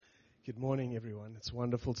Good morning, everyone. It's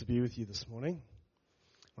wonderful to be with you this morning.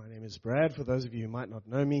 My name is Brad. For those of you who might not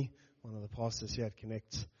know me, one of the pastors here at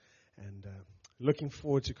Connect, and looking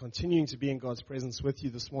forward to continuing to be in God's presence with you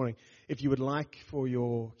this morning. If you would like for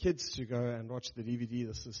your kids to go and watch the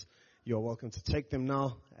DVD, you're welcome to take them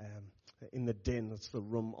now. In the den, that's the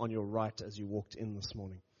room on your right as you walked in this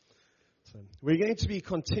morning. So we're going to be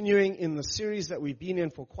continuing in the series that we've been in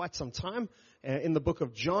for quite some time, in the book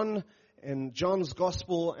of John, in John's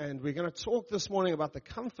Gospel, and we're going to talk this morning about the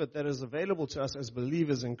comfort that is available to us as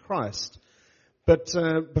believers in Christ. But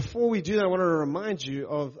before we do that, I want to remind you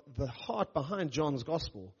of the heart behind John's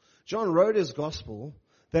Gospel. John wrote his Gospel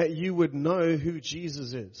that you would know who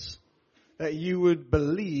Jesus is, that you would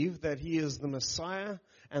believe that he is the Messiah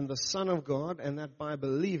and the Son of God, and that by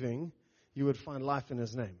believing, you would find life in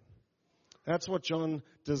his name. That's what John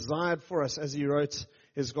desired for us as he wrote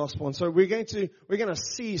his gospel. And so we're going to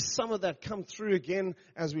see some of that come through again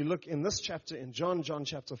as we look in this chapter in John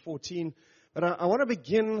chapter 14. But I want to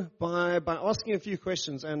begin by asking a few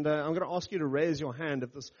questions, and I'm going to ask you to raise your hand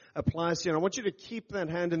if this applies to you. And I want you to keep that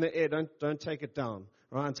hand in the air. Don't take it down,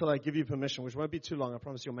 right, until I give you permission, which won't be too long. I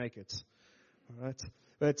promise you'll make it. All right.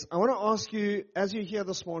 But I want to ask you, as you're here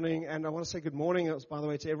this morning, and I want to say good morning, by the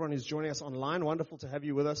way, to everyone who's joining us online. Wonderful to have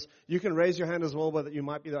you with us. You can raise your hand as well, but you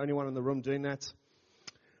might be the only one in the room doing that.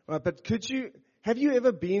 Right, but have you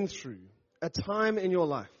ever been through a time in your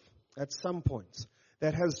life, at some point,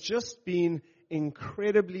 that has just been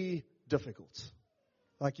incredibly difficult?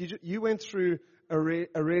 Like you went through a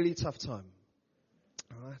really tough time.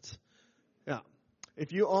 All right? Yeah.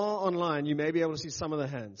 If you are online, you may be able to see some of the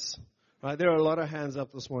hands. Right, there are a lot of hands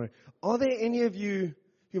up this morning. Are there any of you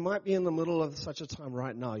who might be in the middle of such a time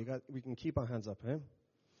right now? We can keep our hands up, eh?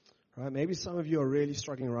 Right, maybe some of you are really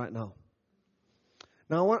struggling right now.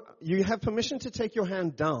 Now, you have permission to take your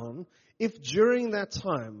hand down if during that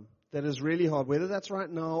time that is really hard, whether that's right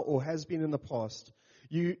now or has been in the past,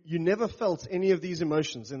 you never felt any of these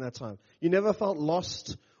emotions in that time. You never felt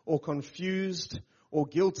lost or confused or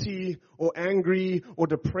guilty, or angry, or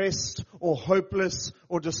depressed, or hopeless,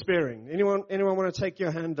 or despairing. Anyone want to take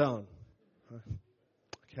your hand down?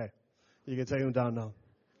 Okay, you can take them down now.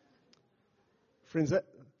 Friends,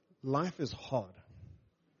 life is hard.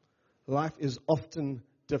 Life is often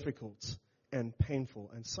difficult and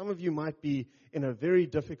painful. And some of you might be in a very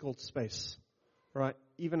difficult space, right?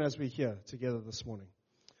 Even as we're here together this morning.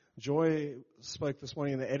 Joy spoke this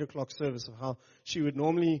morning in the 8 o'clock service of how she would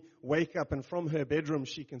normally wake up and from her bedroom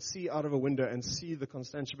she can see out of a window and see the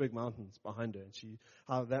Constantiaberg Mountains behind her. And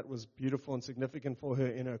how that was beautiful and significant for her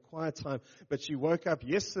in her quiet time. But she woke up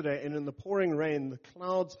yesterday and in the pouring rain, the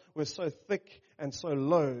clouds were so thick and so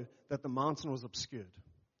low that the mountain was obscured.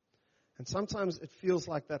 And sometimes it feels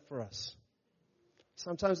like that for us.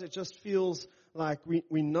 Sometimes it just feels like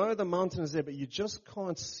we know the mountain is there, but you just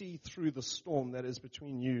can't see through the storm that is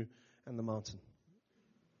between you and the mountain.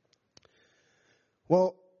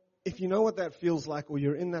 Well, if you know what that feels like, or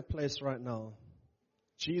you're in that place right now,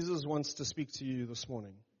 Jesus wants to speak to you this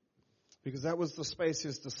morning. Because that was the space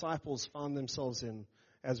his disciples found themselves in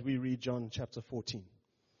as we read John chapter 14.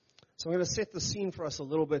 So I'm going to set the scene for us a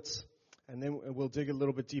little bit, and then we'll dig a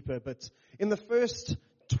little bit deeper. But in the first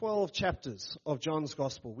 12 chapters of John's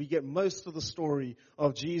Gospel, we get most of the story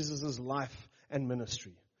of Jesus' life and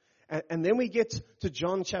ministry. And then we get to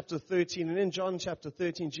John chapter 13, and in John chapter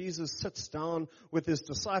 13, Jesus sits down with his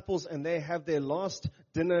disciples, and they have their last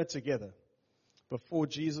dinner together before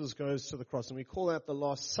Jesus goes to the cross. And we call that the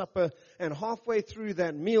Last Supper. And halfway through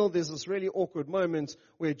that meal, there's this really awkward moment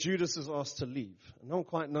where Judas is asked to leave. And no one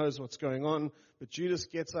quite knows what's going on, but Judas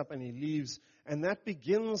gets up and he leaves. And that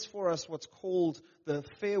begins for us what's called the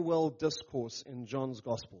farewell discourse in John's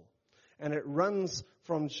Gospel. And it runs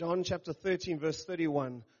from John chapter 13, verse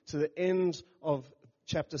 31, to the end of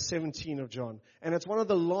chapter 17 of John. And it's one of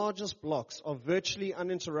the largest blocks of virtually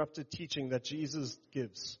uninterrupted teaching that Jesus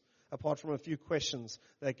gives, apart from a few questions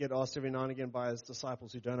that get asked every now and again by his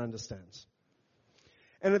disciples who don't understand.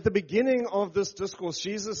 And at the beginning of this discourse,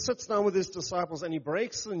 Jesus sits down with his disciples and he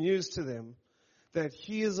breaks the news to them that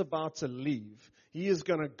he is about to leave. He is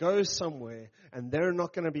going to go somewhere and they're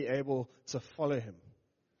not going to be able to follow him.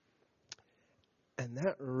 And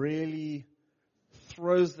that really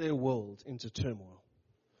throws their world into turmoil.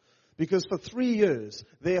 Because for 3 years,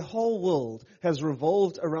 their whole world has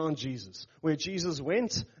revolved around Jesus. Where Jesus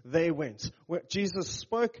went, they went. Where Jesus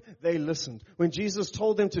spoke, they listened. When Jesus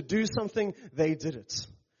told them to do something, they did it.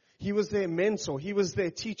 He was their mentor. He was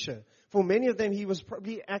their teacher. For many of them, he was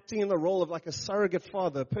probably acting in the role of like a surrogate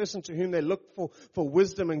father, a person to whom they looked for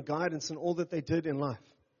wisdom and guidance in all that they did in life.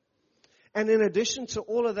 And in addition to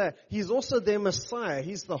all of that, He's also their Messiah.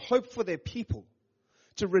 He's the hope for their people,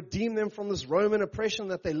 to redeem them from this Roman oppression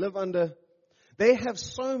that they live under. They have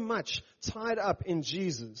so much tied up in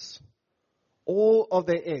Jesus. All of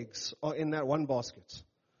their eggs are in that one basket.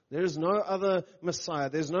 There is no other Messiah.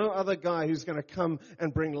 There's no other guy who's going to come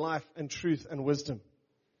and bring life and truth and wisdom.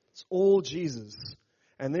 It's all Jesus.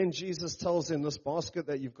 And then Jesus tells them, this basket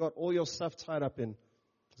that you've got all your stuff tied up in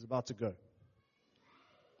is about to go.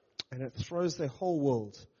 And it throws their whole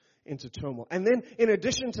world into turmoil. And then, in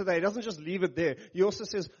addition to that, He doesn't just leave it there. He also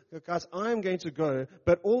says, guys, I'm going to go,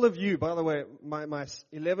 but all of you, by the way, my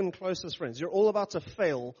 11 closest friends, you're all about to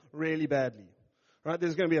fail really badly. Right?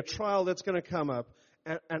 There's going to be a trial that's going to come up,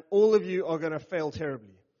 and all of you are going to fail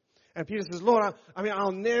terribly. And Peter says, Lord,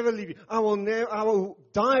 I'll never leave you. I will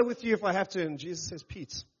die with you if I have to. And Jesus says,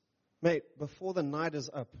 Pete, mate, before the night is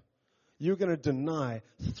up, you're going to deny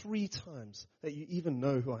 3 times that you even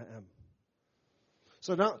know who I am.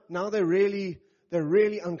 So now they're really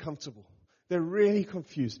uncomfortable. They're really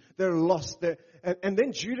confused. They're lost. And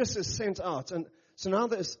then Judas is sent out. And so now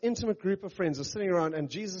this intimate group of friends are sitting around, and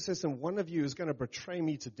Jesus says to them, one of you is going to betray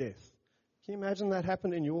me to death. Can you imagine that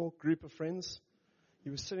happened in your group of friends?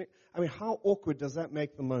 You were sitting. How awkward does that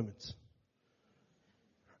make the moment?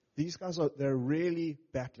 These guys they're really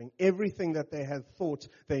battling. Everything that they had thought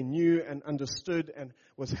they knew and understood and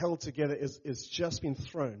was held together is just been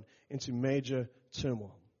thrown into major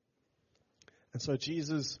turmoil. And so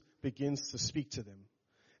Jesus begins to speak to them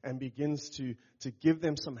and begins to give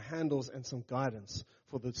them some handles and some guidance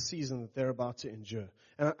for the season that they're about to endure.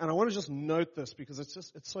 And I want to just note this because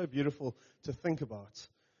it's so beautiful to think about.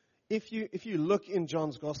 If you look in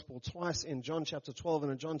John's Gospel twice, in John chapter 12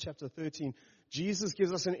 and in John chapter 13, Jesus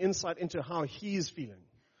gives us an insight into how He's feeling.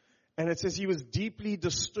 And it says He was deeply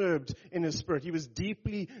disturbed in His spirit. He was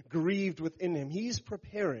deeply grieved within Him. He's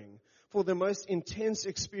preparing for the most intense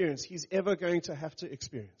experience He's ever going to have to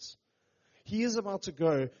experience. He is about to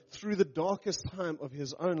go through the darkest time of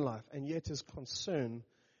His own life, and yet His concern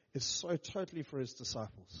is so totally for His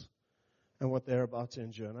disciples and what they're about to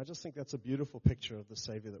endure. And I just think that's a beautiful picture of the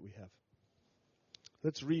Savior that we have.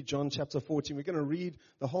 Let's read John chapter 14. We're going to read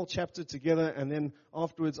the whole chapter together, and then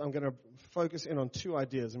afterwards I'm going to focus in on 2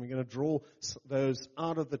 ideas, and we're going to draw those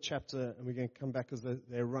out of the chapter, and we're going to come back as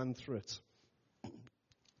they run through it.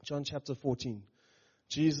 John chapter 14.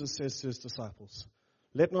 Jesus says to His disciples,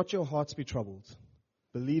 "Let not your hearts be troubled.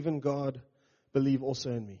 Believe in God, believe also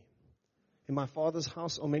in me. In my Father's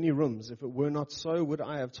house are many rooms. If it were not so, would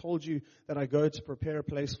I have told you that I go to prepare a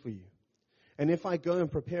place for you? And if I go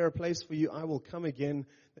and prepare a place for you, I will come again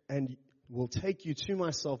and will take you to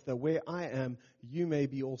myself, that where I am, you may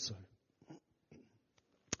be also.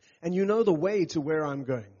 And you know the way to where I'm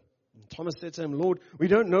going." And Thomas said to Him, "Lord, we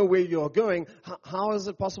don't know where you are going. How is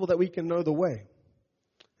it possible that we can know the way?"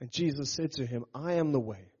 And Jesus said to him, "I am the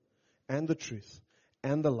way and the truth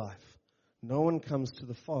and the life. No one comes to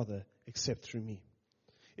the Father except through me.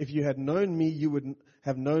 If you had known me, you would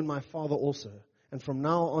have known my Father also. And from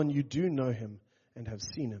now on you do know Him and have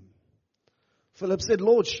seen Him." Philip said,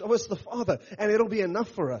 "Lord, show us the Father, and it'll be enough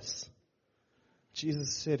for us."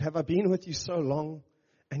 Jesus said, "Have I been with you so long,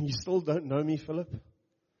 and you still don't know me, Philip?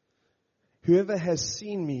 Whoever has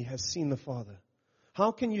seen me has seen the Father.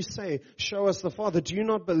 How can you say, 'Show us the Father'? Do you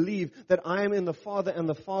not believe that I am in the Father and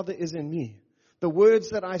the Father is in me? The words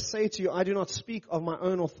that I say to you, I do not speak of my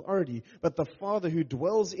own authority, but the Father who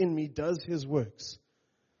dwells in me does His works.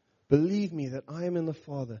 Believe me that I am in the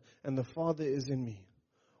Father and the Father is in me,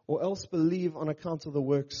 or else believe on account of the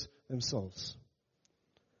works themselves.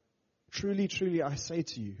 Truly, truly, I say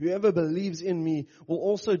to you, whoever believes in me will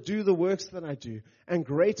also do the works that I do, and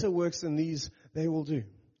greater works than these they will do.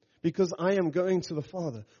 Because I am going to the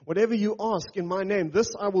Father. Whatever you ask in my name,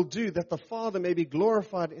 this I will do, that the Father may be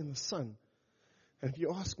glorified in the Son. And if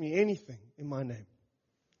you ask me anything in my name,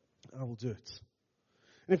 I will do it.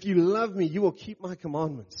 And if you love me, you will keep my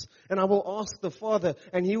commandments. And I will ask the Father,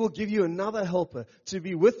 and He will give you another helper to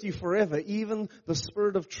be with you forever, even the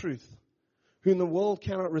Spirit of truth, whom the world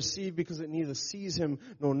cannot receive because it neither sees Him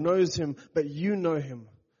nor knows Him, but you know Him,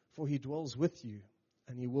 for He dwells with you,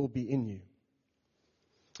 and He will be in you.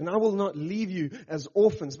 And I will not leave you as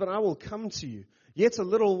orphans, but I will come to you. Yet a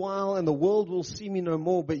little while, and the world will see me no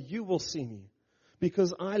more, but you will see me.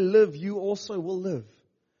 Because I live, you also will live.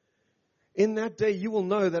 In that day you will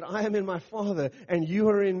know that I am in my Father, and you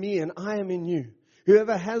are in me, and I am in you.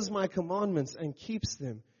 Whoever has my commandments and keeps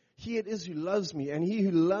them, he it is who loves me, and he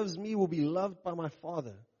who loves me will be loved by my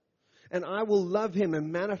Father. And I will love him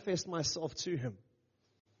and manifest myself to him.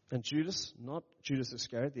 And Judas, not Judas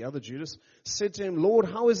Iscariot, the other Judas, said to him, Lord,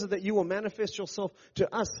 how is it that you will manifest yourself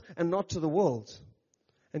to us and not to the world?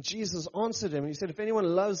 And Jesus answered him, and he said, if anyone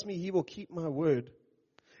loves me, he will keep my word.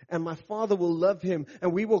 And my Father will love him,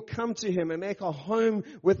 and we will come to him and make our home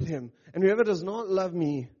with him. And whoever does not love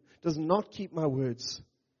me does not keep my words.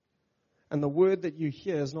 And the word that you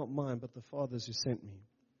hear is not mine, but the Father's who sent me.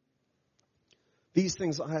 These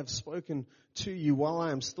things I have spoken to you while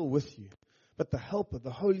I am still with you. But the Helper,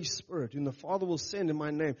 the Holy Spirit, whom the Father will send in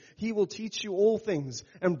my name, he will teach you all things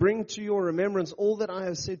and bring to your remembrance all that I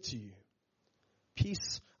have said to you.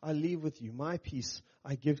 Peace I leave with you, my peace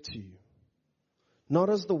I give to you. Not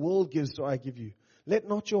as the world gives do I give you. Let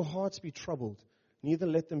not your hearts be troubled, neither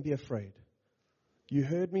let them be afraid. You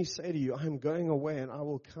heard me say to you, I am going away and I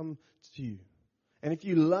will come to you. And if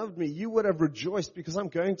you loved me, you would have rejoiced because I'm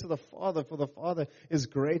going to the Father, for the Father is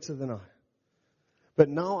greater than I. But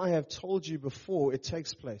now I have told you before it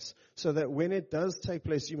takes place, so that when it does take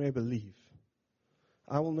place, you may believe.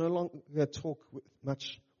 I will no longer talk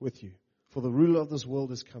much with you, for the ruler of this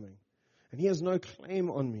world is coming. And he has no claim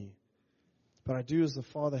on me, but I do as the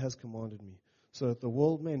Father has commanded me, so that the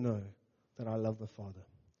world may know that I love the Father.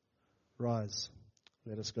 Rise,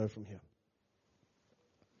 let us go from here.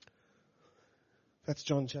 That's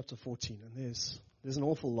John chapter 14, and there's an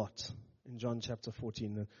awful lot in John chapter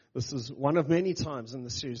 14. And this is one of many times in the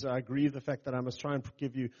series I grieve the fact that I must try and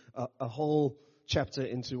give you a whole chapter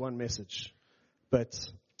into one message. But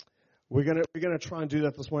we're gonna try and do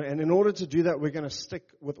that this morning. And in order to do that, we're going to stick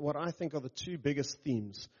with what I think are the two biggest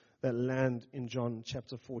themes that land in John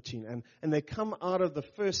chapter 14. And they come out of the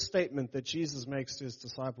first statement that Jesus makes to his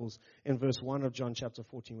disciples in verse 1 of John chapter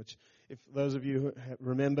 14, which, if those of you who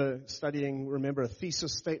remember a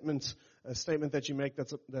thesis statement, a statement that you make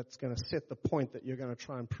that's going to set the point that you're going to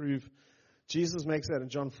try and prove. Jesus makes that in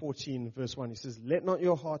John 14, verse 1. He says, let not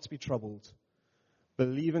your hearts be troubled.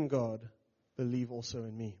 Believe in God. Believe also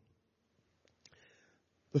in me.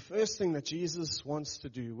 The first thing that Jesus wants to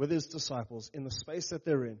do with his disciples in the space that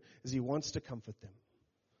they're in is he wants to comfort them.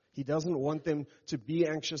 He doesn't want them to be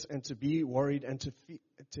anxious and to be worried and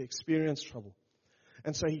to experience trouble.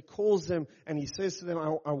 And so he calls them and he says to them,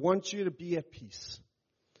 I want you to be at peace.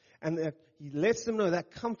 And that he lets them know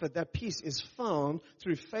that comfort, that peace is found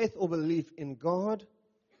through faith or belief in God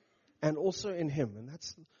and also in him. And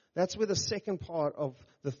that's where the second part of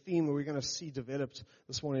the theme that we're going to see developed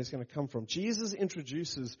this morning is going to come from. Jesus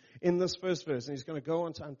introduces in this first verse, and he's going to go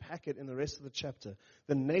on to unpack it in the rest of the chapter,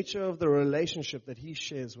 the nature of the relationship that he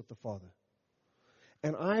shares with the Father.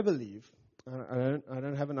 And I believe, I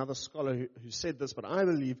don't have another scholar who said this, but I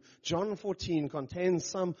believe John 14 contains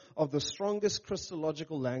some of the strongest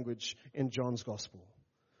Christological language in John's Gospel.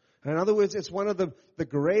 In other words, it's one of the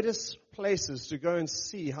greatest places to go and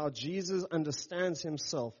see how Jesus understands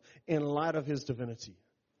himself in light of his divinity.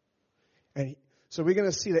 And so we're going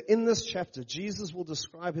to see that in this chapter, Jesus will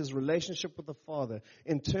describe his relationship with the Father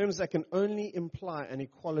in terms that can only imply an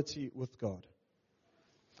equality with God.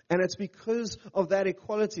 And it's because of that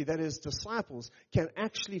equality that his disciples can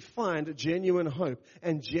actually find genuine hope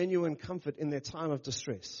and genuine comfort in their time of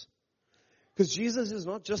distress. Because Jesus is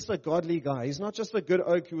not just a godly guy. He's not just a good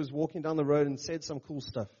oak who was walking down the road and said some cool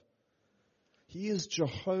stuff. He is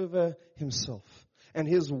Jehovah himself. And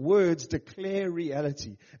his words declare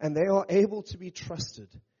reality. And they are able to be trusted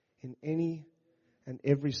in any and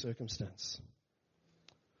every circumstance.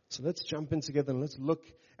 So let's jump in together and let's look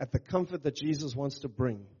at the comfort that Jesus wants to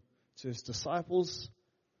bring to his disciples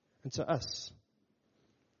and to us.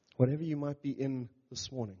 Whatever you might be in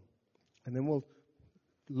this morning. And then we'll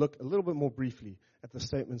look a little bit more briefly at the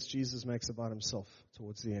statements Jesus makes about himself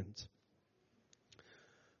towards the end.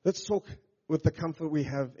 Let's talk with the comfort we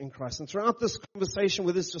have in Christ. And throughout this conversation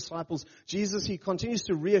with his disciples, Jesus, he continues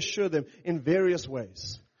to reassure them in various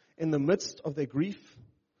ways. In the midst of their grief,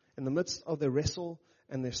 in the midst of their wrestle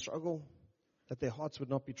and their struggle, that their hearts would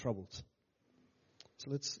not be troubled. So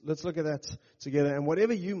let's look at that together. And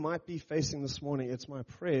whatever you might be facing this morning, it's my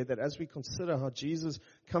prayer that as we consider how Jesus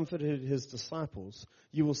comforted his disciples,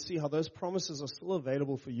 you will see how those promises are still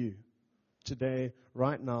available for you today,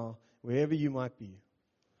 right now, wherever you might be,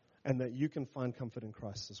 and that you can find comfort in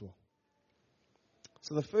Christ as well.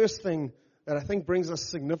 So the first thing that I think brings us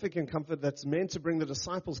significant comfort, that's meant to bring the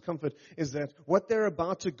disciples comfort, is that what they're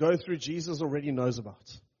about to go through, Jesus already knows about.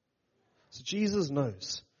 So Jesus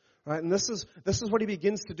knows. Right, and this is what he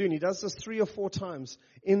begins to do, and he does this 3 or 4 times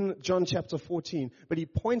in John chapter 14, but he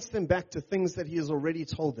points them back to things that he has already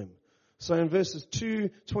told them. So in verses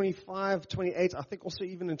 2, 25, 28, I think also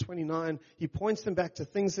even in 29, he points them back to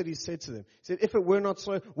things that he said to them. He said, if it were not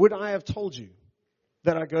so, would I have told you?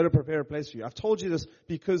 that I go to prepare a place for you. I've told you this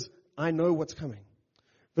because I know what's coming.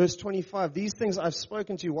 Verse 25, these things I've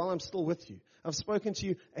spoken to you while I'm still with you. I've spoken to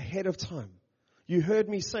you ahead of time. You heard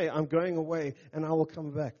me say, I'm going away and I will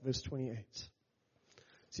come back. Verse 28.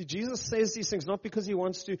 See, Jesus says these things not because he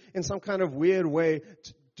wants to, in some kind of weird way,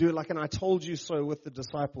 to do like an I told you so with the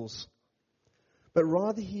disciples. But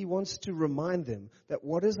rather he wants to remind them that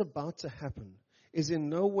what is about to happen is in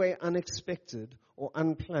no way unexpected or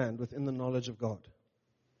unplanned within the knowledge of God.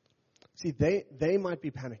 See, they might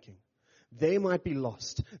be panicking. They might be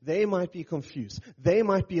lost. They might be confused. They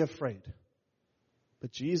might be afraid.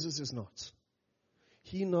 But Jesus is not.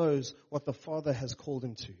 He knows what the Father has called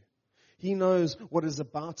him to. He knows what is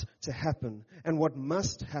about to happen and what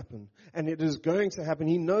must happen. And it is going to happen.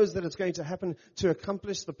 He knows that it's going to happen to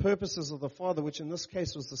accomplish the purposes of the Father, which in this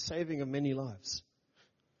case was the saving of many lives.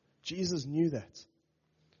 Jesus knew that.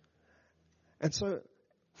 And so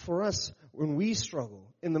for us, when we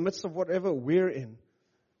struggle, in the midst of whatever we're in,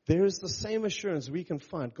 there is the same assurance we can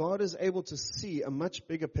find. God is able to see a much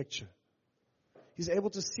bigger picture. He's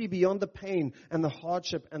able to see beyond the pain and the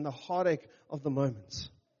hardship and the heartache of the moment.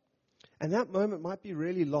 And that moment might be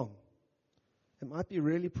really long. It might be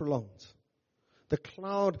really prolonged. The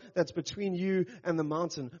cloud that's between you and the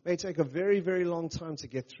mountain may take a very, very long time to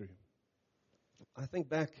get through. I think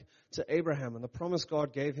back to Abraham and the promise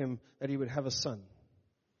God gave him that he would have a son.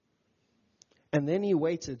 And then he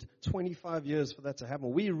waited 25 years for that to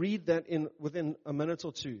happen. We read that within a minute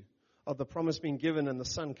or two of the promise being given and the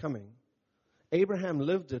son coming. Abraham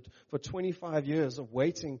lived it for 25 years of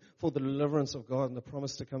waiting for the deliverance of God and the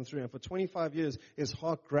promise to come through. And for 25 years, his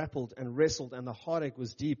heart grappled and wrestled, and the heartache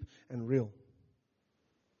was deep and real.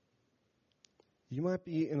 You might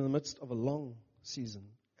be in the midst of a long season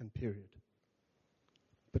and period.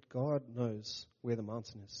 But God knows where the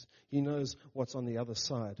mountain is. He knows what's on the other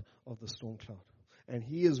side of the storm cloud. And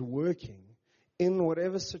he is working in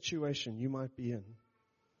whatever situation you might be in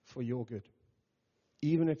for your good,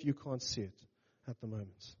 even if you can't see it at the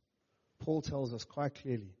moment. Paul tells us quite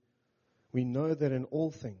clearly, we know that in all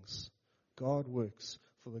things, God works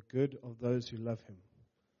for the good of those who love him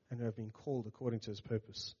and who have been called according to his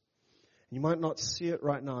purpose. You might not see it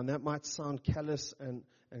right now, and that might sound callous and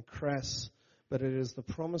crass, but it is the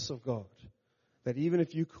promise of God that even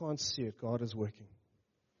if you can't see it, God is working.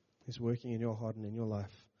 He's working in your heart and in your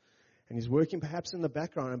life. And he's working perhaps in the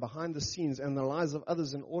background and behind the scenes and the lives of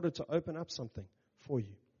others in order to open up something for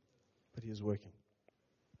you. But he is working.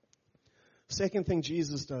 Second thing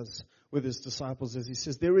Jesus does with his disciples is he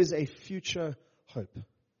says, there is a future hope.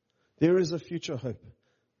 There is a future hope.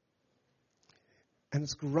 And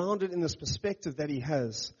it's grounded in this perspective that he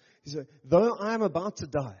has. He said, though I am about to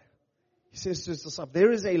die, he says to his disciples,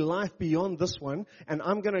 there is a life beyond this one, and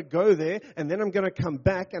I'm going to go there, and then I'm going to come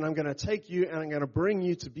back, and I'm going to take you, and I'm going to bring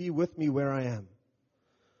you to be with me where I am.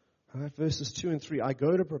 All right, verses 2 and 3, I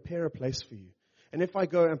go to prepare a place for you. And if I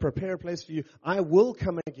go and prepare a place for you, I will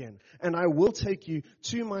come again, and I will take you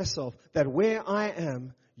to myself, that where I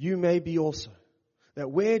am, you may be also. That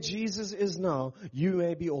where Jesus is now, you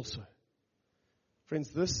may be also. Friends,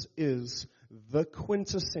 this is the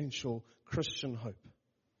quintessential Christian hope.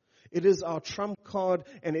 It is our trump card,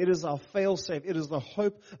 and it is our fail-safe. It is the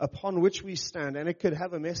hope upon which we stand, and it could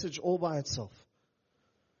have a message all by itself.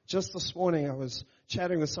 Just this morning, I was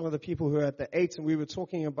chatting with some of the people who are at the 8, and we were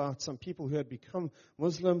talking about some people who had become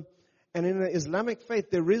Muslim. And in the Islamic faith,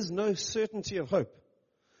 there is no certainty of hope.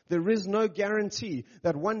 There is no guarantee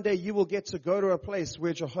that one day you will get to go to a place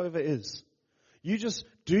where Jehovah is. You just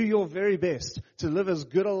do your very best to live as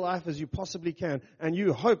good a life as you possibly can. And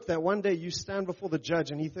you hope that one day you stand before the judge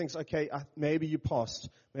and he thinks, okay, maybe you passed,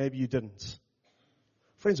 maybe you didn't.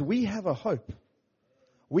 Friends, we have a hope.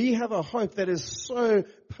 We have a hope that is so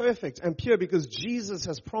perfect and pure because Jesus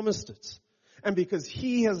has promised it. And because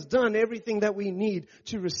he has done everything that we need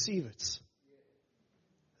to receive it.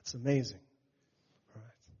 It's amazing. All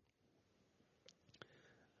right.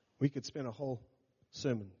 We could spend a whole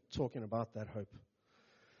sermon talking about that hope.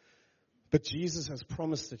 But Jesus has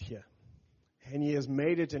promised it here. And he has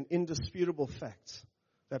made it an indisputable fact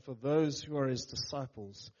that for those who are his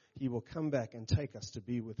disciples, he will come back and take us to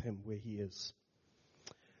be with him where he is.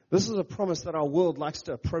 This is a promise that our world likes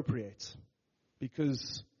to appropriate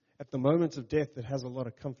because at the moment of death, it has a lot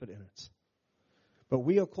of comfort in it. But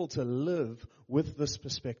we are called to live with this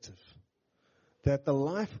perspective that the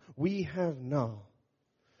life we have now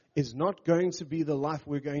is not going to be the life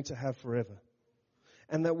we're going to have forever.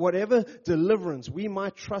 And that whatever deliverance we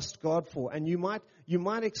might trust God for, and you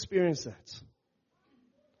might experience that.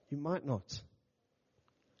 You might not.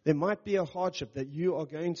 There might be a hardship that you are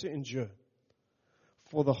going to endure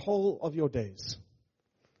for the whole of your days.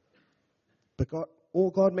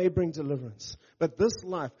 God may bring deliverance. But this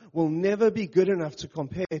life will never be good enough to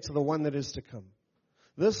compare to the one that is to come.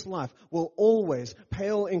 This life will always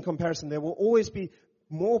pale in comparison. There will always be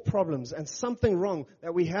more problems and something wrong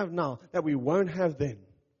that we have now that we won't have then.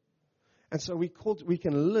 And so we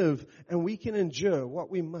can live and we can endure what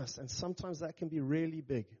we must. And sometimes that can be really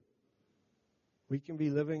big. We can be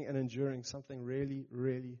living and enduring something really,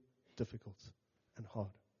 really difficult and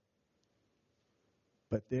hard.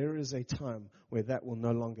 But there is a time where that will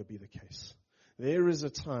no longer be the case. There is a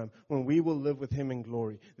time when we will live with Him in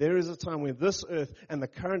glory. There is a time when this earth and the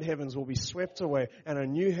current heavens will be swept away and a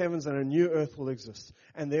new heavens and a new earth will exist.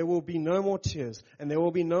 And there will be no more tears and there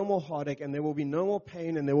will be no more heartache and there will be no more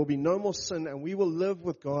pain and there will be no more sin and we will live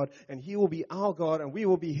with God and He will be our God and we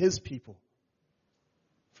will be His people.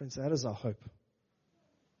 Friends, that is our hope.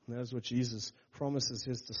 And that is what Jesus promises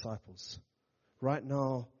His disciples. Right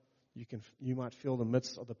now, you might feel the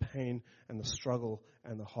midst of the pain and the struggle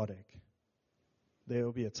and the heartache. There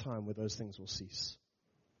will be a time where those things will cease.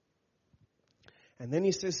 And then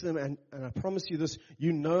He says to them, and I promise you this,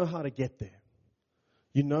 you know how to get there.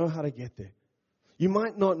 You know how to get there. You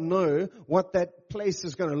might not know what that place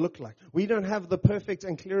is going to look like. We don't have the perfect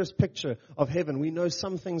and clearest picture of heaven. We know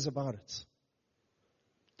some things about it.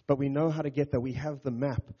 But we know how to get there. We have the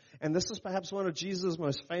map. And this is perhaps one of Jesus'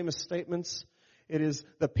 most famous statements. It is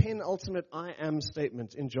the penultimate I am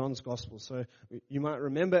statement in John's Gospel. So you might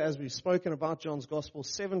remember as we've spoken about John's Gospel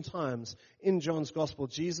 7 times in John's Gospel,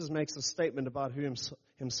 Jesus makes a statement about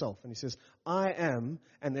himself. And He says, I am,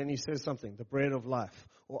 and then He says something, the bread of life.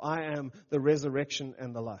 Or I am the resurrection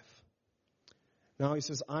and the life. Now He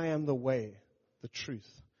says, I am the way, the truth,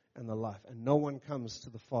 and the life. And no one comes to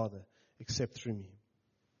the Father except through me.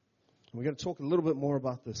 And we're going to talk a little bit more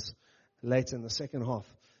about this later in the second half.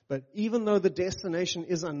 But even though the destination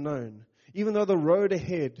is unknown, even though the road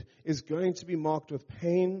ahead is going to be marked with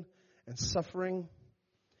pain and suffering,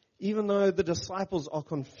 even though the disciples are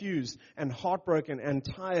confused and heartbroken and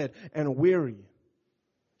tired and weary,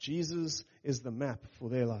 Jesus is the map for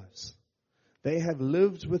their lives. They have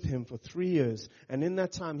lived with Him for 3 years, and in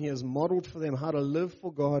that time He has modeled for them how to live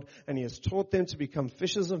for God, and He has taught them to become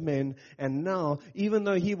fishers of men, and now, even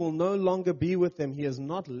though He will no longer be with them, He has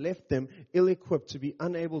not left them ill-equipped to be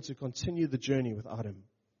unable to continue the journey without Him.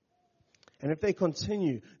 And if they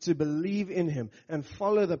continue to believe in Him and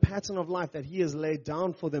follow the pattern of life that He has laid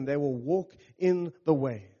down for them, they will walk in the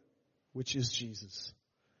way, which is Jesus.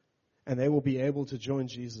 And they will be able to join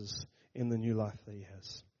Jesus in the new life that He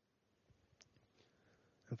has.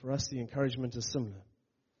 And for us, the encouragement is similar.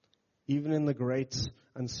 Even in the great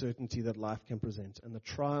uncertainty that life can present and the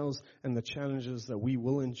trials and the challenges that we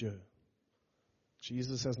will endure,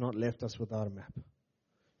 Jesus has not left us without a map.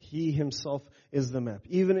 He Himself is the map.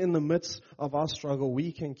 Even in the midst of our struggle,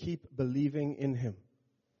 we can keep believing in Him.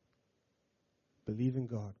 Believe in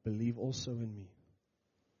God. Believe also in me.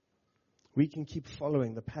 We can keep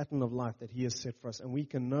following the pattern of life that He has set for us. And we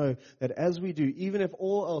can know that as we do, even if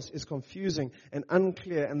all else is confusing and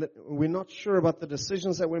unclear and that we're not sure about the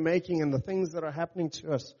decisions that we're making and the things that are happening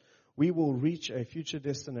to us, we will reach a future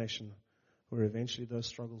destination where eventually those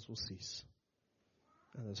struggles will cease.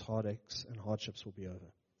 And those heartaches and hardships will be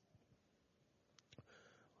over.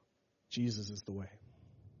 Jesus is the way.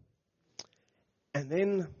 And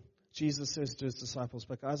then Jesus says to His disciples,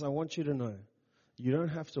 but guys, I want you to know, you don't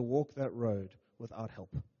have to walk that road without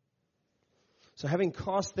help. So having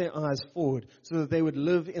cast their eyes forward so that they would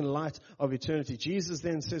live in light of eternity, Jesus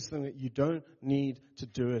then says to them that you don't need to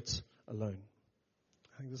do it alone.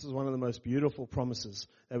 I think this is one of the most beautiful promises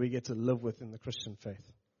that we get to live with in the Christian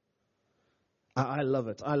faith. I love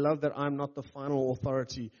it. I love that I'm not the final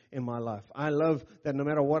authority in my life. I love that no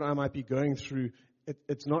matter what I might be going through,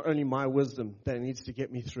 it's not only my wisdom that needs to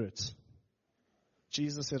get me through it.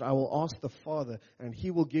 Jesus said, I will ask the Father, and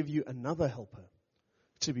He will give you another helper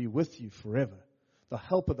to be with you forever. The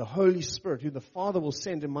helper, the Holy Spirit, who the Father will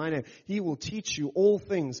send in my name. He will teach you all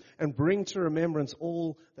things and bring to remembrance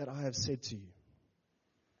all that I have said to you.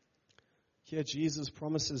 Here Jesus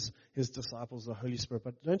promises His disciples the Holy Spirit.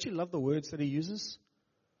 But don't you love the words that He uses?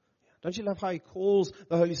 Don't you love how He calls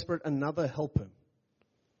the Holy Spirit another helper?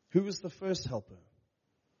 Who was the first helper?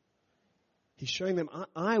 He's showing them,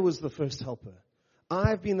 I was the first helper.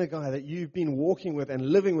 I've been the guy that you've been walking with and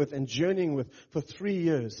living with and journeying with for 3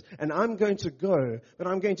 years. And I'm going to go, but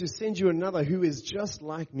I'm going to send you another who is just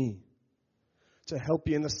like me to help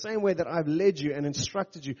you in the same way that I've led you and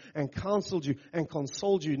instructed you and counseled you and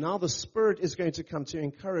consoled you. Now the Spirit is going to come to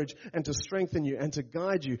encourage and to strengthen you and to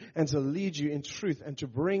guide you and to lead you in truth and to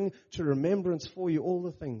bring to remembrance for you all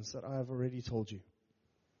the things that I have already told you.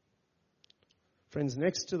 Friends,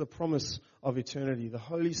 next to the promise of eternity, the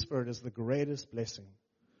Holy Spirit is the greatest blessing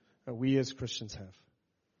that we as Christians have.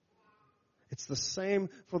 It's the same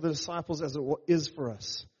for the disciples as it is for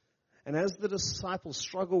us. And as the disciples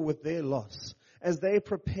struggle with their loss, as they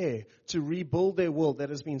prepare to rebuild their world that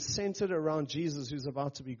has been centered around Jesus who's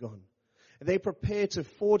about to be gone, they prepare to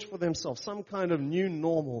forge for themselves some kind of new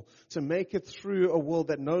normal to make it through a world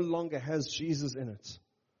that no longer has Jesus in it.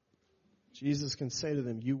 Jesus can say to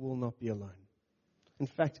them, you will not be alone. In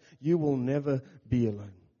fact, you will never be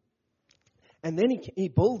alone. And then he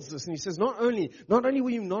builds this and he says, not only will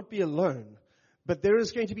you not be alone, but there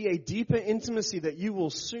is going to be a deeper intimacy that you will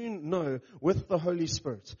soon know with the Holy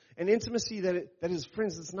Spirit. An intimacy that is,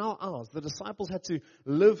 friends, it's now ours. The disciples had to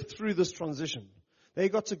live through this transition. They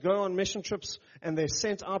got to go on mission trips and they're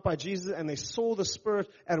sent out by Jesus and they saw the Spirit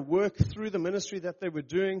at work through the ministry that they were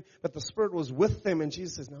doing, but the Spirit was with them and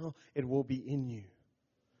Jesus says, now it will be in you.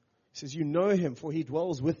 He says, you know Him for He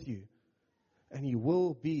dwells with you and He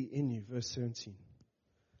will be in you. Verse 17.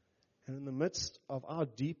 And in the midst of our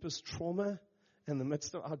deepest trauma, in the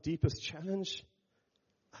midst of our deepest challenge,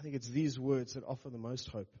 I think it's these words that offer the most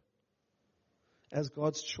hope. As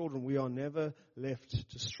God's children, we are never left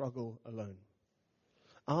to struggle alone.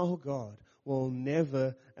 Our God will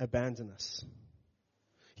never abandon us.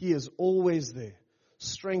 He is always there,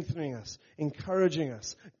 strengthening us, encouraging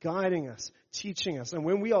us, guiding us, teaching us. And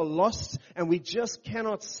when we are lost and we just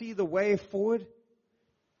cannot see the way forward,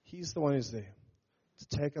 He's the one who's there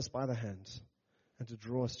to take us by the hands and to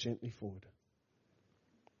draw us gently forward.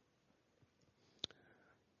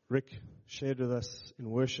 Rick shared with us in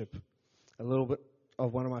worship a little bit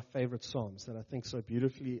of one of my favorite psalms that I think so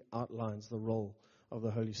beautifully outlines the role of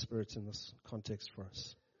the Holy Spirit in this context for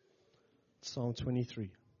us. Psalm 23.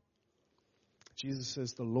 David said,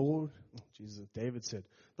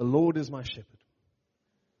 the Lord is my shepherd.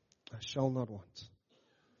 I shall not want.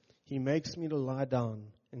 He makes me to lie down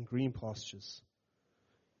in green pastures.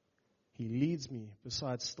 He leads me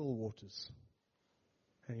beside still waters,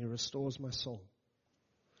 and He restores my soul.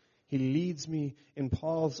 He leads me in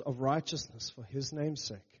paths of righteousness for His name's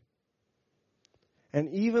sake.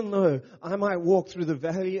 And even though I might walk through the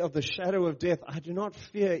valley of the shadow of death, I do not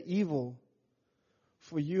fear evil,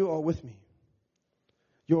 for you are with me.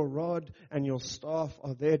 Your rod and your staff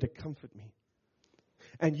are there to comfort me.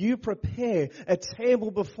 And you prepare a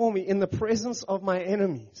table before me in the presence of my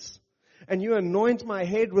enemies. And you anoint my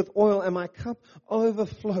head with oil, and my cup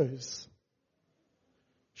overflows.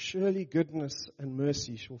 Surely goodness and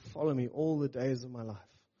mercy shall follow me all the days of my life.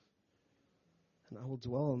 And I will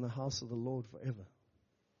dwell in the house of the Lord forever.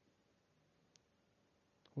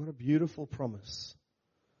 What a beautiful promise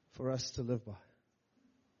for us to live by.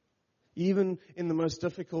 Even in the most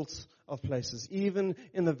difficult of places, even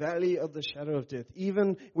in the valley of the shadow of death,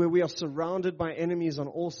 even where we are surrounded by enemies on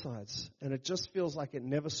all sides, and it just feels like it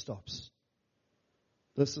never stops.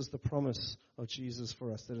 This is the promise of Jesus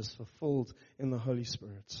for us that is fulfilled in the Holy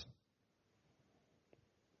Spirit.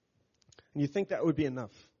 And you think that would be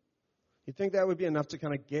enough. You think that would be enough to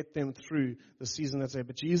kind of get them through the season that's there.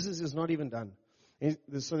 But Jesus is not even done.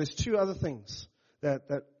 So there's two other things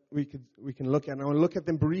that we can look at. And I want to look at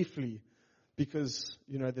them briefly because,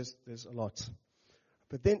 there's a lot.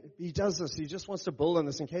 But then He does this. He just wants to build on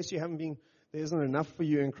this. In case there isn't enough for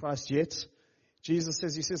you in Christ yet. Jesus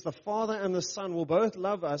says, He says, the Father and the Son will both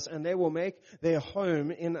love us and they will make their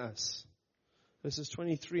home in us. Verses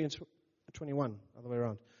 23 and 21, other way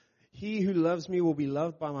around. He who loves me will be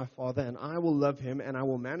loved by my Father, and I will love him, and I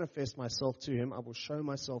will manifest myself to him. I will show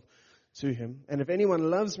myself to him. And if anyone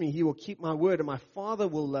loves me, he will keep my word, and my Father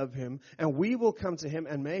will love him, and we will come to him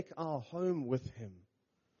and make our home with him.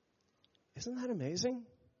 Isn't that amazing?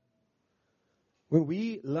 When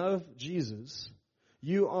we love Jesus,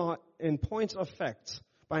 you are, in point of fact,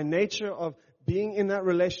 by nature of being in that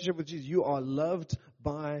relationship with Jesus, you are loved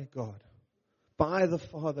by God, by the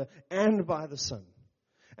Father, and by the Son.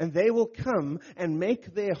 And they will come and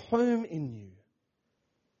make their home in you.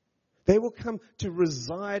 They will come to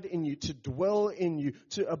reside in you, to dwell in you,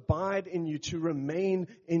 to abide in you, to remain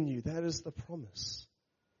in you. That is the promise.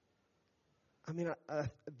 I mean,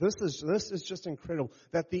 this is just incredible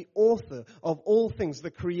that the author of all things, the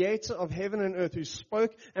creator of heaven and earth, who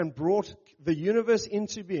spoke and brought the universe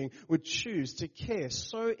into being, would choose to care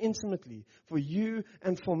so intimately for you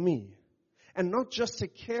and for me. And not just to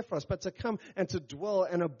care for us, but to come and to dwell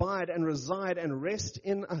and abide and reside and rest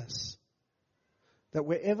in us. That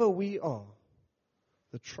wherever we are,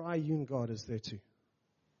 the triune God is there too.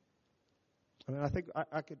 I mean, I think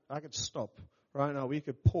I could stop right now. We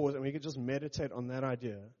could pause and we could just meditate on that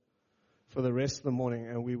idea for the rest of the morning,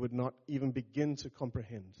 and we would not even begin to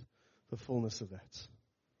comprehend the fullness of that.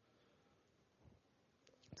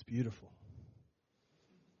 It's beautiful.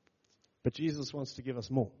 But Jesus wants to give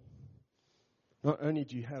us more. Not only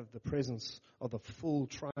do you have the presence of the full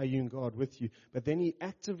triune God with you, but then he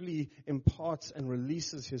actively imparts and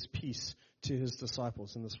releases his peace to his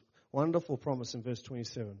disciples in this wonderful promise in verse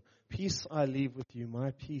 27. Peace I leave with you,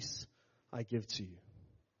 my peace I give to you.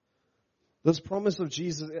 This promise of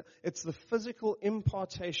Jesus, it's the physical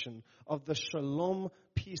impartation of the shalom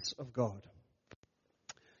peace of God.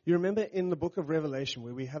 You remember in the book of Revelation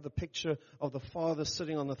where we have the picture of the Father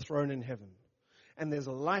sitting on the throne in heaven. And there's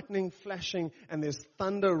lightning flashing and there's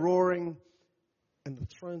thunder roaring. And the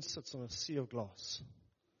throne sits on a sea of glass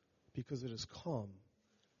because it is calm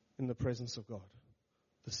in the presence of God.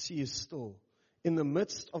 The sea is still. In the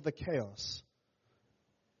midst of the chaos,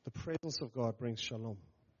 the presence of God brings shalom.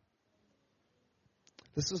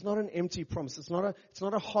 This is not an empty promise. It's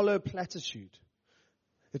not a hollow platitude.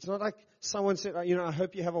 It's not like someone said, I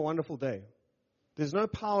hope you have a wonderful day. There's no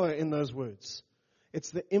power in those words.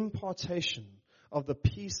 It's the impartation of the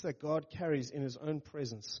peace that God carries in his own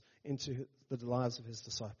presence into the lives of his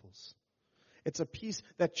disciples. It's a peace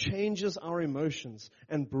that changes our emotions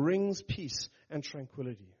and brings peace and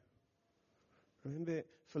tranquility. Remember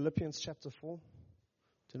Philippians chapter 4?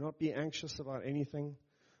 Do not be anxious about anything,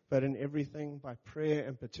 but in everything, by prayer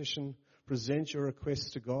and petition, present your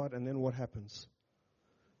requests to God. And then what happens?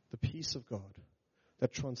 The peace of God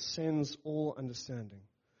that transcends all understanding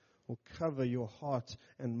will cover your heart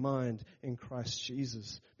and mind in Christ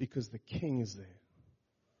Jesus, because the King is there.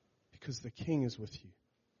 Because the King is with you.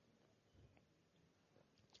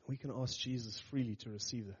 We can ask Jesus freely to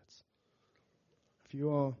receive that. If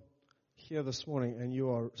you are here this morning and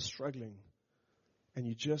you are struggling and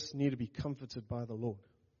you just need to be comforted by the Lord,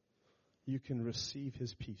 you can receive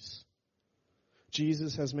his peace.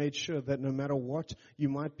 Jesus has made sure that no matter what you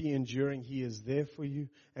might be enduring, he is there for you,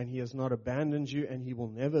 and he has not abandoned you, and he will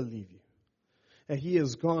never leave you. And he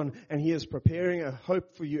is gone, and he is preparing a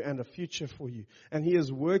hope for you and a future for you. And he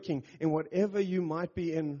is working in whatever you might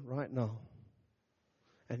be in right now.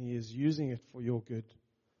 And he is using it for your good,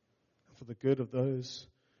 and for the good of those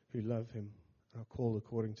who love him and are called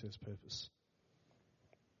according to his purpose.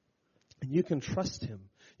 And you can trust him.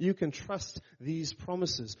 You can trust these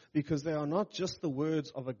promises, because they are not just the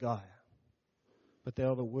words of a guy, but they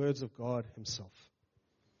are the words of God himself.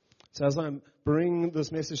 So as I'm bringing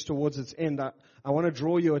this message towards its end, I want to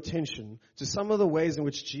draw your attention to some of the ways in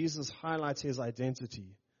which Jesus highlights his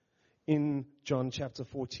identity in John chapter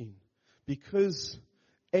 14. Because,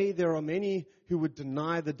 there are many who would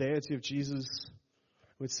deny the deity of Jesus,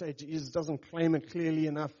 would say Jesus doesn't claim it clearly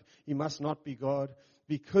enough, he must not be God.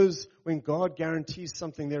 Because when God guarantees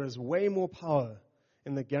something, there is way more power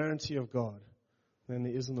in the guarantee of God than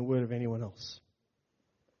there is in the word of anyone else.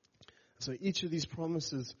 So each of these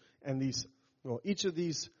promises and each of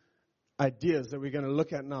these ideas that we're going to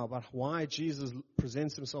look at now about why Jesus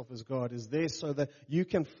presents himself as God is there so that you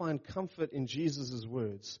can find comfort in Jesus'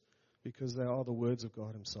 words, because they are the words of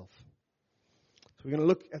God himself. So we're going to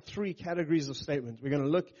look at three categories of statements. We're going to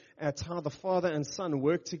look at how the Father and Son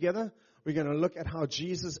work together. We're going to look at how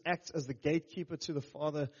Jesus acts as the gatekeeper to the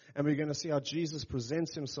Father, and we're going to see how Jesus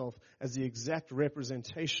presents himself as the exact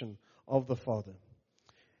representation of the Father.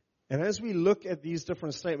 And as we look at these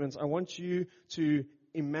different statements, I want you to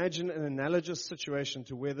imagine an analogous situation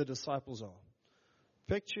to where the disciples are.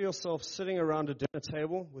 Picture yourself sitting around a dinner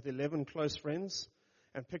table with 11 close friends,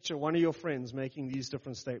 and picture one of your friends making these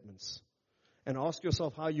different statements. And ask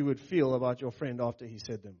yourself how you would feel about your friend after he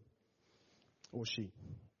said them, or she.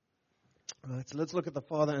 All right, so let's look at the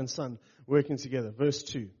Father and Son working together. Verse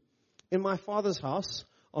 2. In my Father's house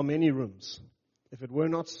are many rooms. If it were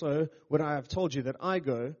not so, would I have told you that I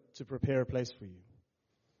go to prepare a place for you?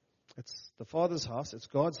 It's the Father's house, it's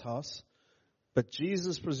God's house, but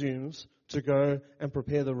Jesus presumes to go and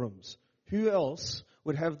prepare the rooms. Who else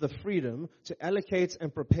would have the freedom to allocate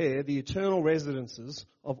and prepare the eternal residences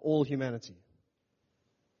of all humanity?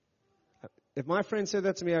 If my friend said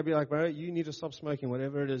that to me, I'd be like, bro, you need to stop smoking,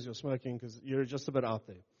 whatever it is you're smoking, because you're just a bit out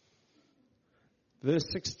there. Verse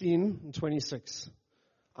 16 and 26.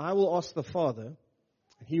 I will ask the Father,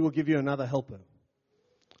 and he will give you another helper.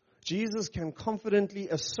 Jesus can confidently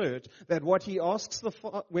assert that what he asks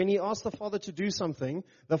when he asks the Father to do something,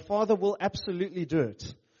 the Father will absolutely do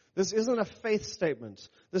it. This isn't a faith statement.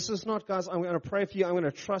 This is not, guys, I'm going to pray for you. I'm going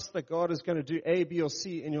to trust that God is going to do A, B, or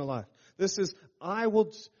C in your life. This is, I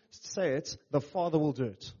will say it, the Father will do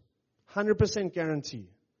it. 100% guarantee.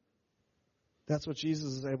 That's what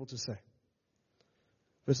Jesus is able to say.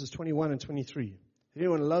 Verses 21 and 23. If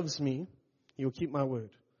anyone loves me, he will keep my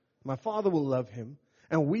word. My Father will love him,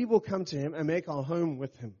 and we will come to him and make our home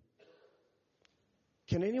with him.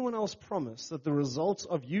 Can anyone else promise that the results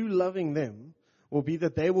of you loving them will be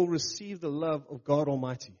that they will receive the love of God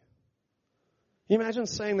Almighty? Can you imagine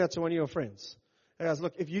saying that to one of your friends? Hey guys,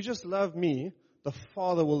 look, if you just love me, the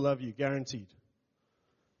Father will love you, guaranteed.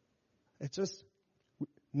 It's just,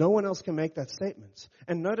 no one else can make that statement.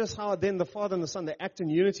 And notice how then the Father and the Son, they act in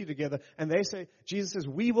unity together, and they say, Jesus says,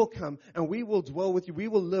 we will come and we will dwell with you, we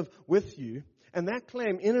will live with you. And that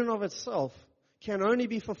claim in and of itself can only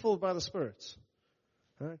be fulfilled by the Spirit.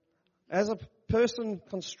 Right? As a person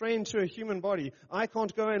constrained to a human body, I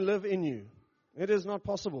can't go and live in you. It is not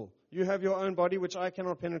possible. You have your own body which I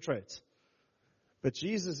cannot penetrate. But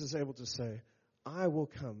Jesus is able to say, I will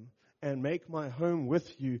come and make my home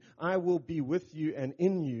with you. I will be with you and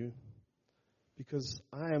in you because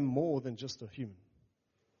I am more than just a human.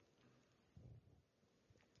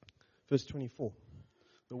 Verse 24.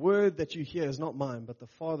 The word that you hear is not mine, but the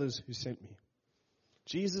Father's who sent me.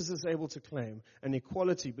 Jesus is able to claim an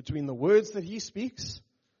equality between the words that he speaks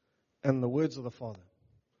and the words of the Father.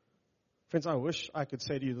 Friends, I wish I could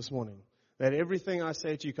say to you this morning that everything I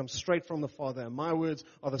say to you comes straight from the Father, and my words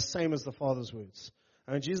are the same as the Father's words.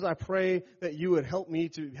 And Jesus, I pray that you would help me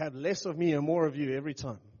to have less of me and more of you every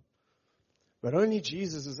time. But only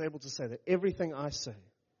Jesus is able to say that everything I say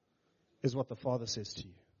is what the Father says to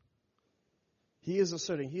you. He is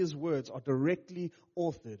asserting his words are directly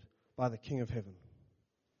authored by the King of Heaven.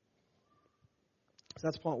 So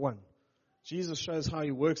that's part one. Jesus shows how he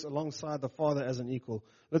works alongside the Father as an equal.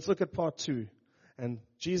 Let's look at part two. And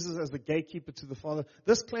Jesus as the gatekeeper to the Father.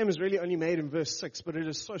 This claim is really only made in verse 6, but it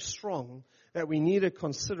is so strong that we need to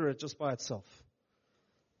consider it just by itself.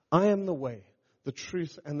 I am the way, the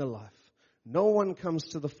truth, and the life. No one comes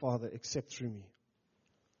to the Father except through me.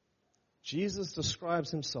 Jesus describes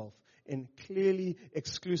himself in clearly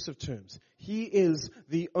exclusive terms. He is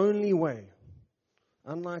the only way.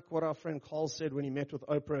 Unlike what our friend Carl said when he met with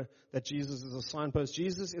Oprah, that Jesus is a signpost.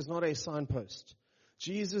 Jesus is not a signpost.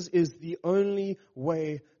 Jesus is the only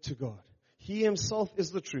way to God. He himself is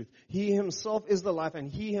the truth. He himself is the life. And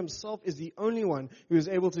he himself is the only one who is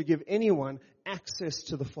able to give anyone access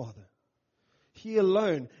to the Father. He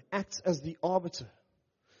alone acts as the arbiter.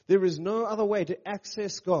 There is no other way to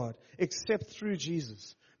access God except through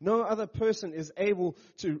Jesus. No one is able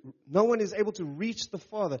to reach the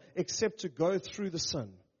Father except to go through the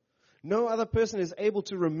Son. No other person is able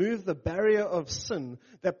to remove the barrier of sin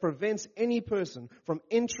that prevents any person from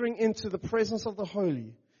entering into the presence of the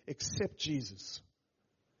Holy except Jesus.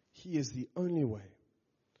 He is the only way,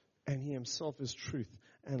 and he himself is truth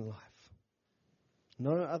and life.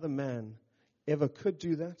 No other man ever could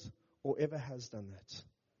do that or ever has done that.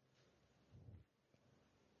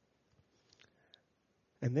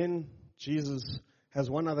 And then Jesus has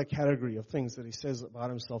one other category of things that he says about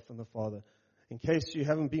himself and the Father, in case you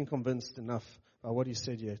haven't been convinced enough by what he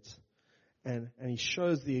said yet. And he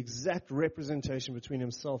shows the exact representation between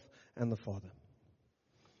himself and the Father.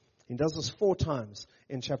 He does this 4 times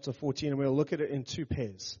in chapter 14, and we'll look at it in 2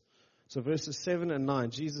 pairs. So verses 7 and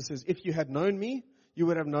 9, Jesus says, if you had known me, you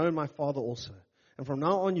would have known my Father also. And from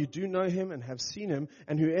now on you do know him and have seen him,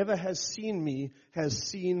 and whoever has seen me has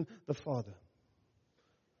seen the Father.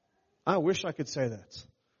 I wish I could say that.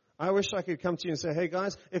 I wish I could come to you and say, hey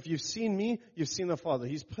guys, if you've seen me, you've seen the Father.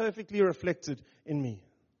 He's perfectly reflected in me.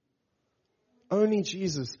 Only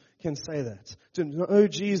Jesus can say that. To know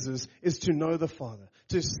Jesus is to know the Father.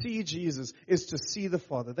 To see Jesus is to see the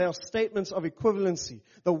Father. They are statements of equivalency.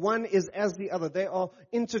 The one is as the other. They are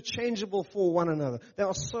interchangeable for one another. They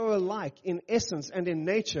are so alike in essence and in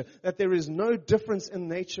nature that there is no difference in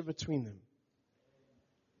nature between them.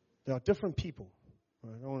 They are different people.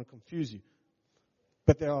 I don't want to confuse you.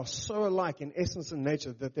 But they are so alike in essence and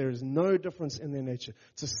nature that there is no difference in their nature.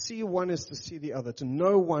 To see one is to see the other. To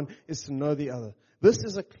know one is to know the other. This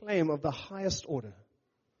is a claim of the highest order.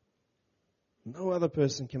 No other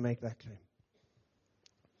person can make that claim.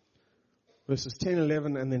 Verses 10,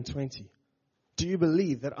 11, and then 20. Do you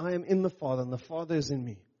believe that I am in the Father and the Father is in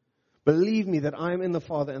me? Believe me that I am in the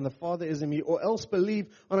Father and the Father is in me, or else believe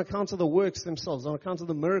on account of the works themselves, on account of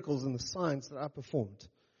the miracles and the signs that I performed.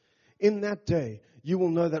 In that day, you will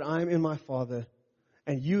know that I am in my Father,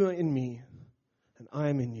 and you are in me, and I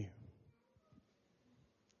am in you.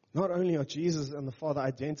 Not only are Jesus and the Father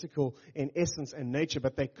identical in essence and nature,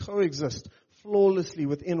 but they coexist flawlessly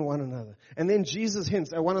within one another. And then Jesus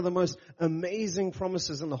hints at one of the most amazing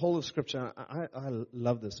promises in the whole of Scripture. I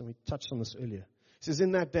love this, and we touched on this earlier. He says,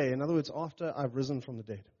 in that day, in other words, after I've risen from the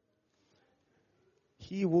dead,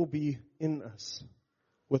 he will be in us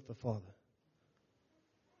with the Father.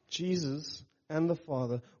 Jesus and the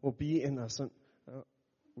Father will be in us. And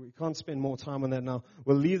we can't spend more time on that now.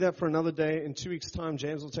 We'll leave that for another day. In 2 weeks' time,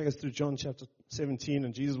 James will take us through John chapter 17,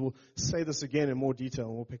 and Jesus will say this again in more detail,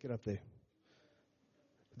 and we'll pick it up there.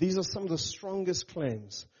 These are some of the strongest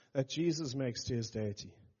claims that Jesus makes to his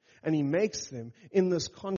deity. And he makes them in this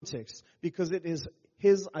context because it is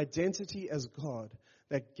his identity as God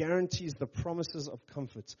that guarantees the promises of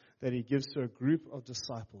comfort that he gives to a group of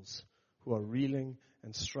disciples who are reeling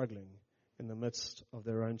and struggling in the midst of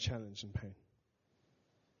their own challenge and pain.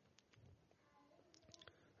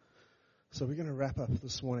 So we're going to wrap up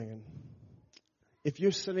this morning. And if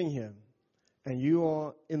you're sitting here and you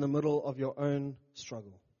are in the middle of your own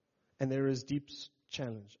struggle, and there is deep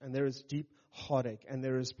challenge, and there is deep heartache, and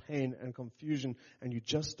there is pain and confusion, and you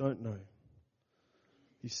just don't know,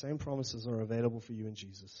 these same promises are available for you in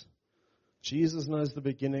Jesus. Jesus knows the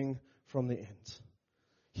beginning from the end.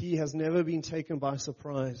 He has never been taken by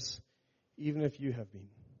surprise, even if you have been.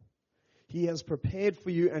 He has prepared for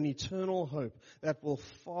you an eternal hope that will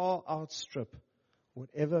far outstrip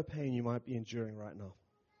whatever pain you might be enduring right now.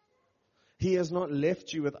 He has not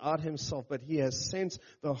left you without himself, but he has sent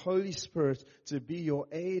the Holy Spirit to be your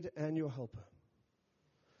aid and your helper.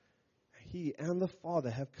 He and the Father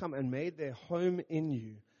have come and made their home in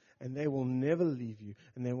you, and they will never leave you,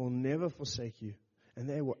 and they will never forsake you, and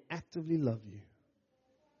they will actively love you.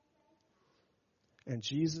 And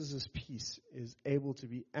Jesus' peace is able to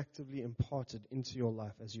be actively imparted into your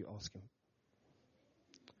life as you ask him.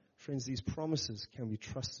 Friends, these promises can be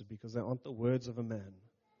trusted because they aren't the words of a man.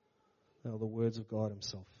 They are the words of God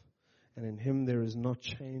himself. And in him there is not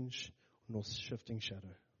change nor shifting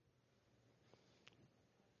shadow.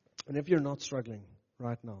 And if you're not struggling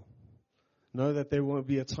right now, know that there will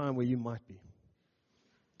be a time where you might be.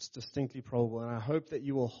 It's distinctly probable. And I hope that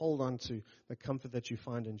you will hold on to the comfort that you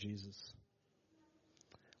find in Jesus.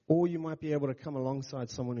 Or you might be able to come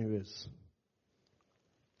alongside someone who is.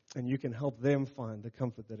 And you can help them find the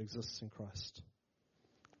comfort that exists in Christ.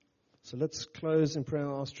 So let's close in prayer.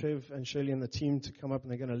 I'll ask Trev and Shirley and the team to come up, and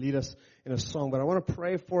they're going to lead us in a song. But I want to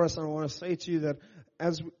pray for us, and I want to say to you that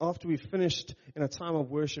after we've finished in a time of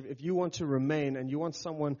worship, if you want to remain and you want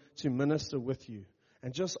someone to minister with you,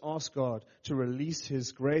 and just ask God to release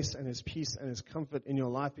his grace and his peace and his comfort in your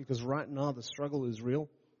life, because right now the struggle is real.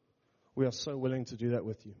 We are so willing to do that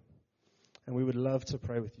with you. And we would love to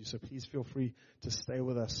pray with you. So please feel free to stay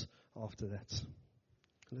with us after that.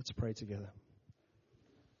 Let's pray together.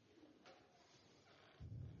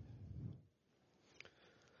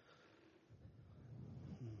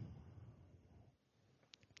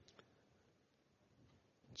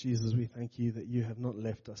 Jesus, we thank you that you have not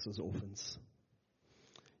left us as orphans.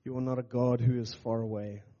 You are not a God who is far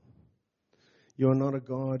away. You are not a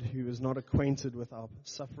God who is not acquainted with our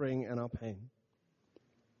suffering and our pain.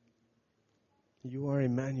 You are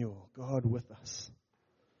Emmanuel, God with us.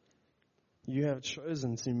 You have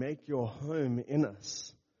chosen to make your home in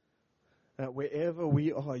us. That wherever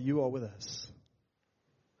we are, you are with us.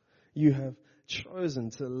 You have chosen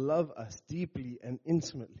to love us deeply and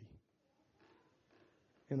intimately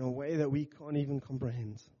in a way that we can't even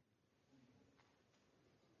comprehend.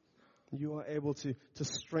 You are able to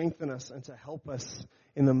strengthen us and to help us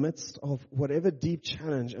in the midst of whatever deep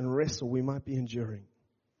challenge and wrestle we might be enduring.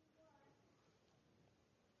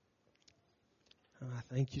 And I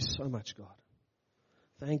thank you so much, God.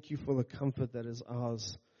 Thank you for the comfort that is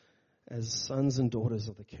ours as sons and daughters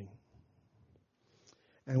of the King.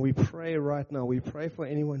 And we pray right now, we pray for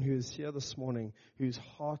anyone who is here this morning whose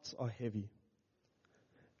hearts are heavy,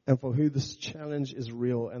 and for who this challenge is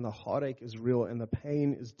real, and the heartache is real, and the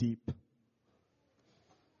pain is deep.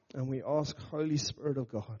 And we ask, Holy Spirit of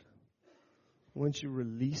God, won't you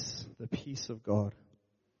release the peace of God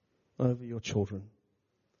over your children?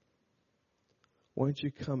 Won't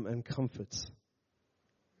you come and comfort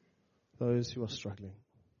those who are struggling?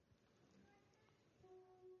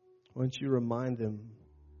 Won't you remind them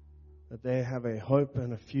that they have a hope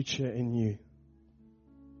and a future in you?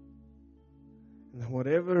 And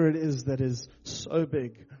whatever it is that is so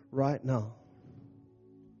big right now,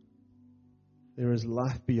 there is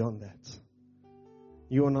life beyond that.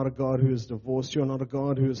 You are not a God who is divorced. You are not a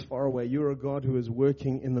God who is far away. You are a God who is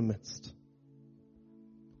working in the midst.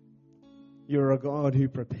 You are a God who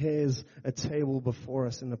prepares a table before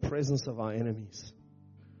us in the presence of our enemies,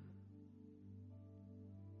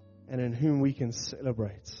 and in whom we can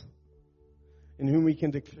celebrate, in whom we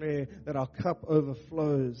can declare that our cup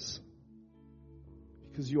overflows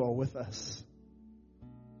because you are with us.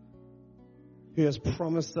 Who has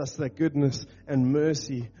promised us that goodness and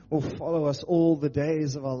mercy will follow us all the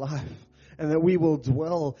days of our life, and that we will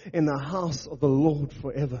dwell in the house of the Lord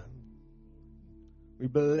forever. We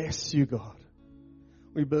bless you, God.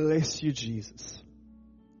 We bless you, Jesus.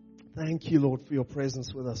 Thank you, Lord, for your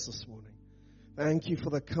presence with us this morning. Thank you for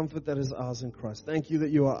the comfort that is ours in Christ. Thank you that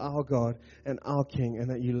you are our God and our King, and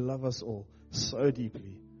that you love us all so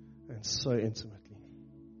deeply and so intimately.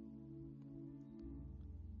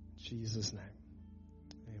 In Jesus' name,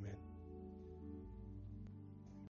 amen.